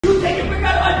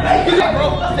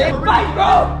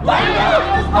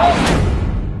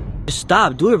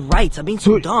Stop, do it right. Stop being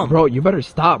so dumb. Bro, you better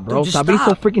stop, bro. Stop being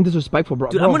so freaking disrespectful, bro.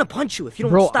 Dude, I'm gonna punch you if you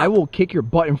don't stop. Bro, I will kick your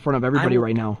butt in front of everybody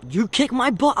right now. You kick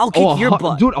my butt, I'll kick your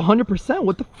butt. Dude, 100%.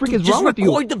 What the frick is wrong with you?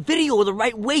 Just record the video the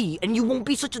right way, and you won't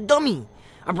be such a dummy.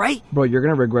 Alright? Bro, you're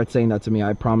gonna regret saying that to me,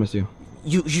 I promise you.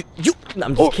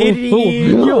 I'm just kidding.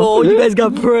 Yo, you guys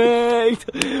got pranked.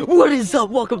 What is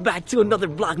up? Welcome back to another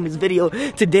Vlogmas video.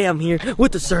 Today I'm here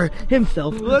with the sir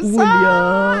himself,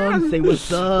 William. Say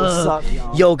what's up. What's up,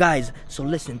 y'all? Yo, guys, so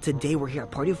listen, today we're here at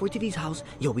Party of 4 TV's house.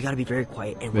 Yo, we gotta be very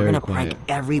quiet, and we're gonna prank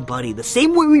everybody. The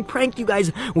same way we pranked you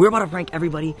guys, we're about to prank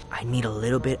everybody. I need a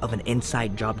little bit of an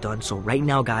inside job done. So right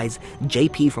now, guys,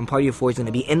 JP from Party of 4 is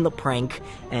gonna be in the prank,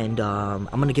 and I'm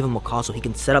gonna give him a call so he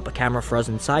can set up a camera for us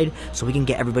inside, so we can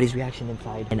get everybody's reaction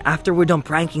inside. And after we're done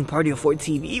pranking Party of 4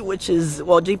 TV, which is,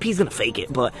 well, JP's gonna fake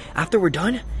it, but after we're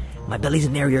done, my bellies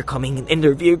and Nary are coming in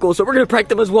their vehicle, so we're gonna prank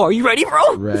them as well. Are you ready,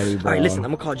 bro? Ready, bro. Alright, listen,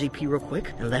 I'm gonna call JP real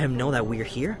quick and let him know that we're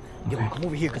here. Yo, come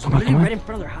over here, because we're literally right in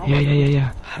front of their house.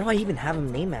 Yeah. How do I even have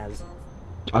him name as?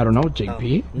 I don't know,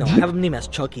 JP? No, I have him name as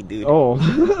Chucky, dude. Oh.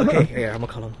 Okay, here, I'm gonna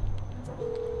call him.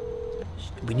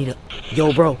 We need a...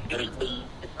 Yo, bro.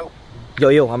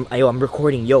 Yo, I'm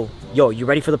recording. Yo, you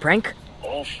ready for the prank?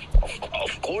 Of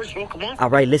course, bro, come on.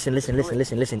 Alright, listen.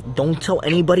 Don't tell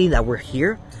anybody that we're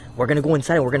here. We're gonna go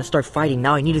inside and we're gonna start fighting.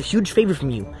 Now, I need a huge favor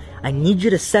from you. I need you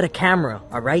to set a camera,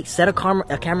 alright? Set a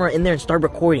camera in there and start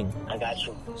recording. I got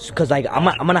you. Because I'm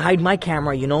gonna hide my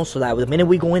camera, you know, so that the minute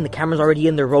we go in, the camera's already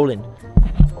in there rolling.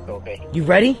 Okay. You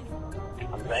ready?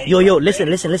 I'm ready. Yo,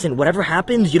 listen. Whatever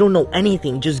happens, you don't know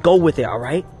anything. Just go with it,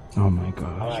 alright? Oh my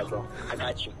god. Alright, bro. I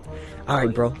got you.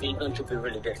 Alright, bro. You're going to be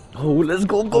really good. Oh, let's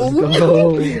go.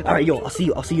 Alright, yo, I'll see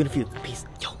you in a few. Peace.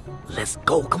 Yo, let's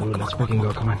go. Come on.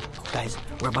 Guys,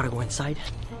 we're about to go inside.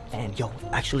 And yo,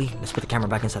 actually, let's put the camera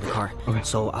back inside the car. Okay.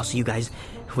 So I'll see you guys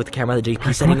with the camera that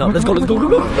JP setting up. Let's go. I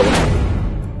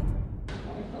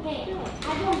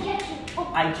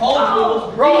told you it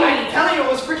was bro, I'm telling you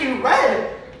it was freaking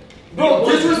red. Bro,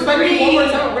 disrespect me one more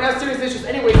time. We're not serious issues.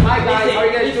 Anyways, hi guys, how are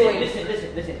you guys doing? Listen.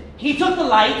 He took the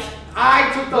light.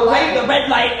 I took the light. The red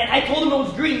light, and I told him it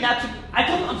was green, not to... I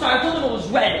told him it was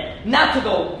red, not to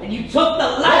go. And you took the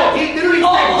light. Bro, he literally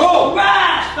said go.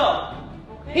 Crashed.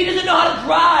 He doesn't know how to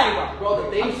drive. Bro, the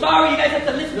thing... I'm sorry, you guys have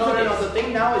to listen to this. No. The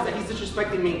thing now is that he's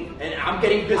disrespecting me, and I'm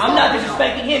getting pissed off. I'm not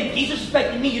disrespecting him. He's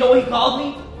disrespecting me. You know what he called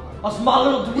me? A small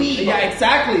little dweeb. Yeah,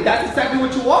 exactly. That's exactly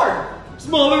what you are.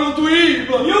 Small little dweeb. You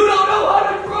don't know how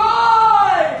to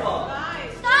drive.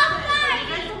 Guys, stop that!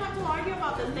 You guys don't have to argue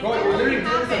about this thing. Bro, we're literally doing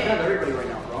this in front of everybody right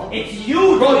now, bro. It's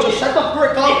you, bro. Just shut the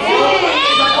frick up, bro.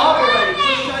 Shut up already.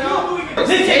 Just shut up.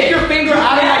 Take your finger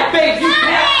out of my face.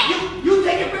 You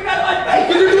take your finger out of my face.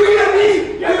 You're doing it at me.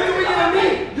 You're doing it at me.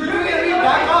 You're doing it at me.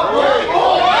 Back up, bro.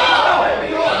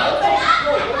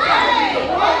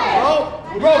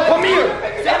 Bro, come here.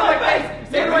 Say it in my face.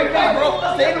 Say it in my face, bro.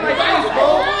 Say it in my face,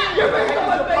 bro. You're making a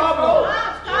problem.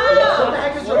 What the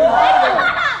heck is your problem?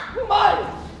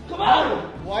 Come on.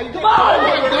 Why are you Come on.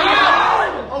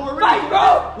 Oh, we're Fight, bro.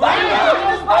 Fight,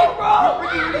 bro. Stop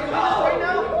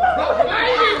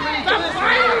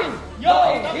fighting. Yo,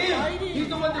 He's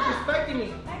the one disrespecting me.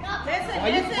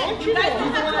 Listen, you guys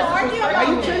don't have to argue Why about are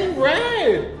you this. turning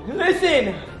red?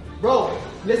 listen. Bro,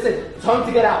 listen. Time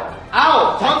to get out.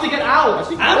 Out. Time to get out.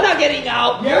 I'm not getting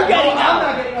out. You're getting I'm out.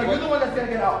 not getting out. You're the one that's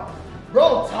gonna get out.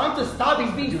 Bro, time to stop.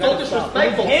 He's being so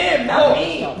disrespectful. Him, not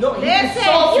me. No, he's Listen,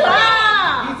 insulting me.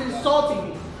 stop. He's insulting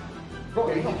me. Bro,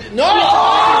 no. No.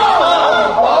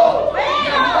 He's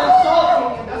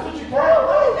insulting me. That's what you get.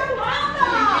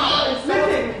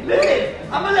 Listen.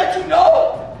 I'm gonna let you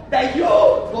know that you,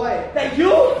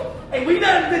 and we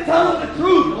gotta tell them the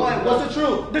truth. What's the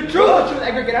truth? The truth.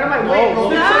 Edgar, get out of my way, bro.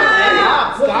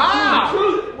 Stop. The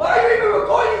truth. Why are you even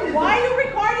recording this? Why are you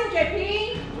recording, JP?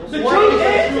 The truth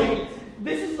is,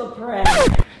 this is a prank.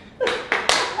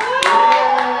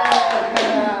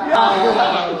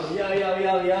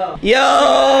 Yo.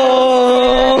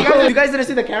 You guys didn't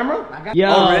see the camera? Yo.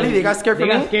 Oh, really? They got scared for me?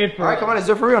 They got scared for Alright, come on, is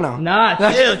it for real now? Nah,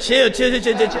 chill. Listen. You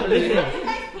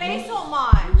guys play so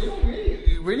much.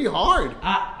 Really hard.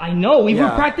 I know, we were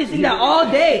practicing that all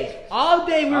day. All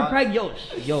day we were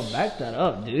practicing. Yo, back that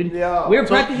up, dude. Yeah. We were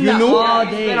practicing that all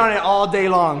day. He's been on it all day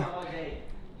long.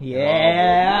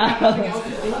 Yeah.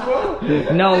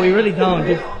 No, we really don't.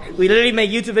 We literally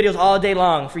make YouTube videos all day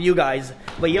long for you guys.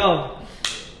 But yo,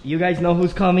 you guys know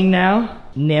who's coming now?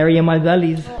 Nary and my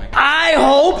bellies. I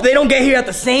hope they don't get here at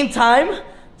the same time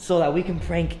so that we can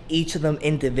prank each of them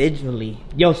individually.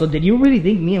 Yo, so did you really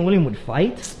think me and William would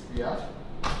fight? Yeah.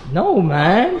 No,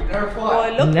 man. Never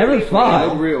fought. Never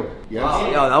fought. Real. Yes. Wow.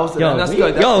 Yo, that was That's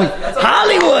good. That's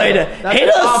Hollywood. Hit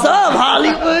us up,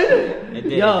 Hollywood.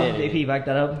 JP, back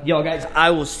that up. Yo, guys,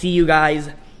 I will see you guys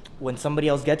when somebody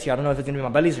else gets here. I don't know if it's gonna be my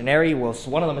bellies or Neri. Well,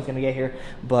 one of them is gonna get here,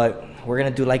 but we're gonna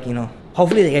do like, you know,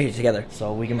 hopefully they get here together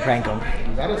so we can prank them.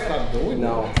 You gotta stop doing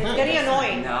that. It's getting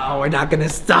annoying. No, we're not gonna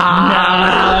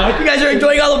stop. No. If you guys are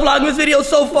enjoying all the Vlogmas videos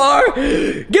so far,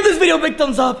 give this video a big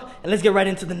thumbs up and let's get right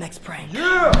into the next prank.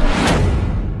 Yeah.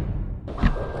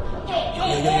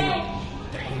 Yo.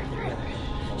 They're here.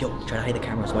 Yo, try to hide the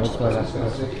camera as much as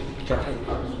possible. Try to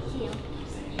hide.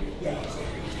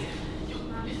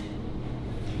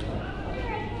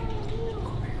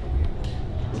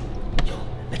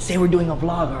 Let's say we're doing a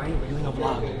vlog, alright? We're doing a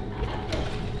vlog.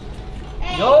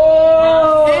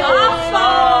 Yo!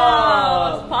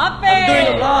 Pop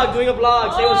I'm doing a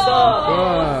vlog. Say what's up.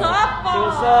 What's up? Say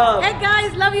what's up. Hey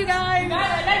guys, love you guys.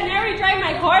 Guys, I let Neri drive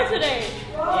my car today.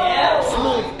 Yeah.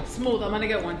 Smooth. I'm gonna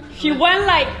get one. She went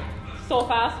like so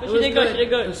fast, but she did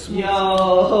good.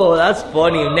 Yo, that's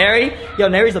funny.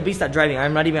 Neri's a beast at driving.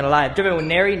 I'm not even gonna lie. I've driven with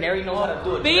Neri. Neri knows how to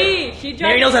do a drift.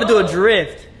 Neri knows how to do a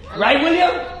drift. Right, William?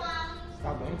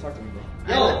 Stop, don't talk to me,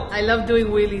 bro. Yo. I love doing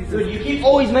wheelies. Dude, you keep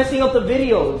always messing up the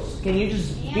videos. Can you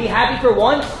just be happy for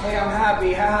once? Hey, I'm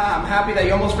happy. I'm happy that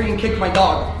you almost freaking kicked my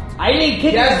dog. I didn't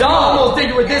kick Yes, your you dog. almost did.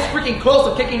 You were this freaking close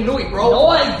to kicking Louis, bro. No,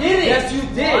 I didn't. Yes, you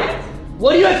did.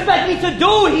 What do you expect me to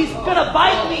do? He's gonna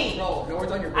bite me. No, lower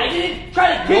down your voice. I didn't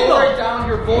try to kick him. Lower down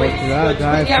your voice. Yeah,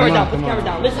 guys, Put the camera come down. on, Put the camera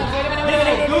down. Listen.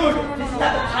 Dude, this is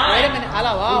not the time. Wait a minute.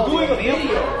 We're doing a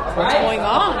video. What's going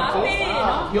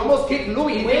on? You almost kicked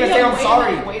Louis. He didn't even say I'm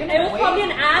sorry. It was probably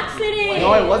an accident.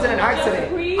 No, it wasn't an accident.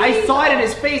 I saw it in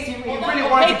his face. He really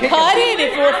wanted to kick Cut him. it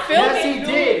if we're filming. Yes, he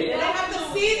did. I have to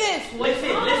see this.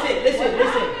 Listen.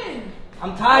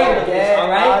 I'm tired of this, Get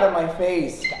alright? out of my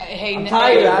face. Hey, I'm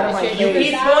tired. Get out of my You face.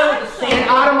 keep going with the same. Get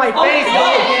out of my face. Okay. Yo,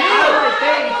 get out of my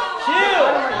face. Chill.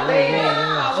 Get out of my face.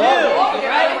 Chill. Get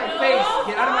out of my face.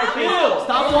 Get out of my face.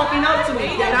 Stop walking up to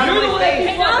me. Get out of You're the my one that face.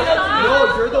 keeps walking up to me. No,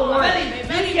 you're the one.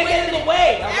 You can't get in the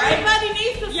way, alright? Everybody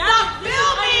needs to stop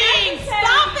filming.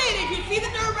 Stop it. If you see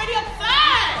that they're already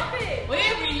upset. Oye,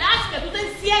 relax, que tú te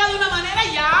enciegas de una manera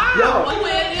ya. Yo.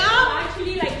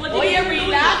 Oye,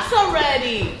 relax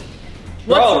already.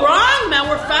 Bro. What's wrong, man?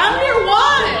 We're family or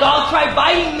what? Dog tried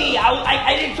biting me.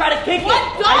 I didn't try to kick What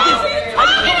it. dog are you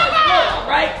talking about?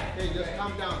 Right? Hey, just calm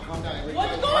down.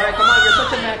 What's going Alright, come on. You're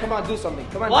such a man. Come on, do something.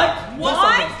 Come on. What? What?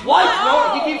 What?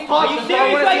 No, he keeps Are talking. you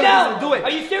serious right now? Do it.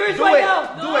 Are you serious Do right it.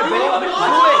 now? Do it, bro. Do it.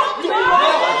 Do it.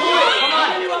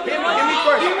 Come on. Hit me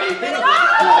first. Hit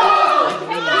me.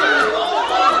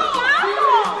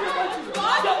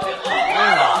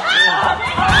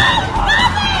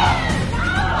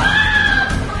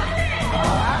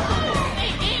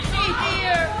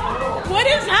 What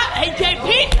is that? Hey, JP,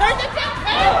 turn the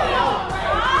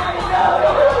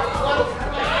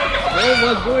Hey,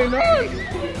 what's going on? Okay,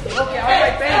 out of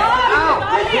my face.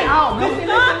 Get out. Listen,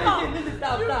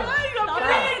 stop.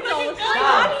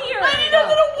 I need a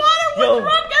little water. What's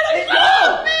wrong? Get a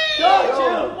Chill.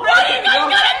 Why are you guys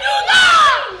gonna do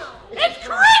that? It's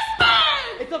Christmas!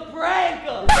 It's a prank.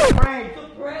 Prank. It's a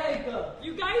prank.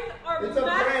 You guys are It's a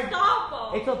prank. messed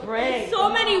up. It's a prank. So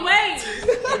many ways.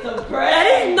 It's a prank. That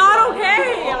is not okay.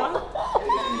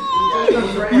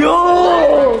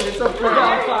 Yo. It's a I'm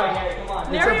prank. sorry, Harry. Come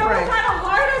on. Neri a almost prank. had a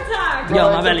heart attack. Yo, Bro, my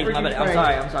it's a belly. freaking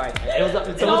I'm sorry. It was a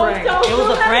prank. Don't It was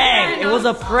do a that prank. again. It was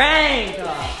a prank.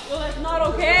 Well, that's not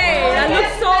okay. That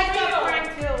looks so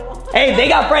real. Hey, they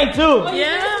got pranked too.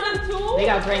 Yeah. They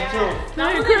got pranked too.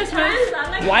 Merry Christmas.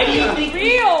 Why do you think?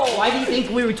 Real. Why do you think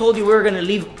we told you we were gonna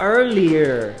leave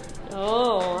earlier?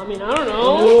 Oh, I mean, I don't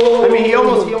know. I mean, he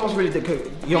almost really did kick.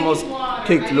 He almost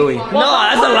kicked Louis. No,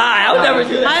 that's a lie. I would never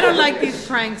do that. I don't like these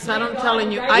pranks. I'm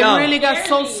telling you. Yo. I really got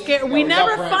so scared. We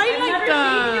never fight I've like never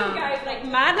seen you that. guys like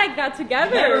mad like that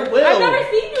together. Never will. I've never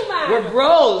seen you mad. We're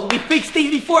bros. We fixed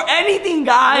things before anything,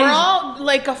 guys. We're all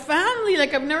like a family.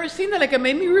 Like I've never seen that. Like it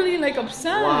made me really like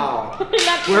upset. Wow.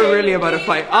 That's We're crazy. really about to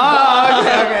fight. Oh,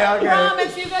 okay.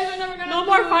 Promise you guys are never gonna. No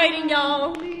more fighting,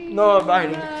 y'all. No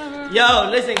fighting. Yo,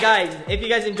 listen, guys. If you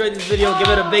guys enjoyed this video, give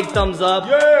it a big thumbs up.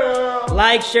 Yeah.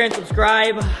 Like, share, and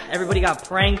subscribe. Everybody got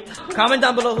pranked. Comment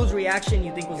down below whose reaction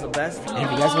you think was the best. And if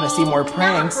you guys want to see more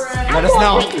pranks, let us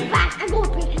know.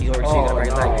 He's already saying that right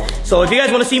back. So if you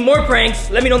guys want to see more pranks,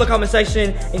 let me know in the comment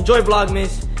section. Enjoy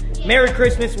Vlogmas. Merry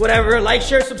Christmas, whatever. Like,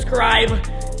 share, subscribe.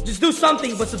 Just do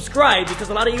something, but subscribe, because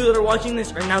a lot of you that are watching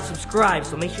this are now subscribed.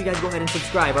 So make sure you guys go ahead and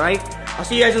subscribe, alright? I'll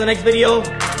see you guys in the next video.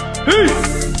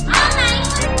 Peace!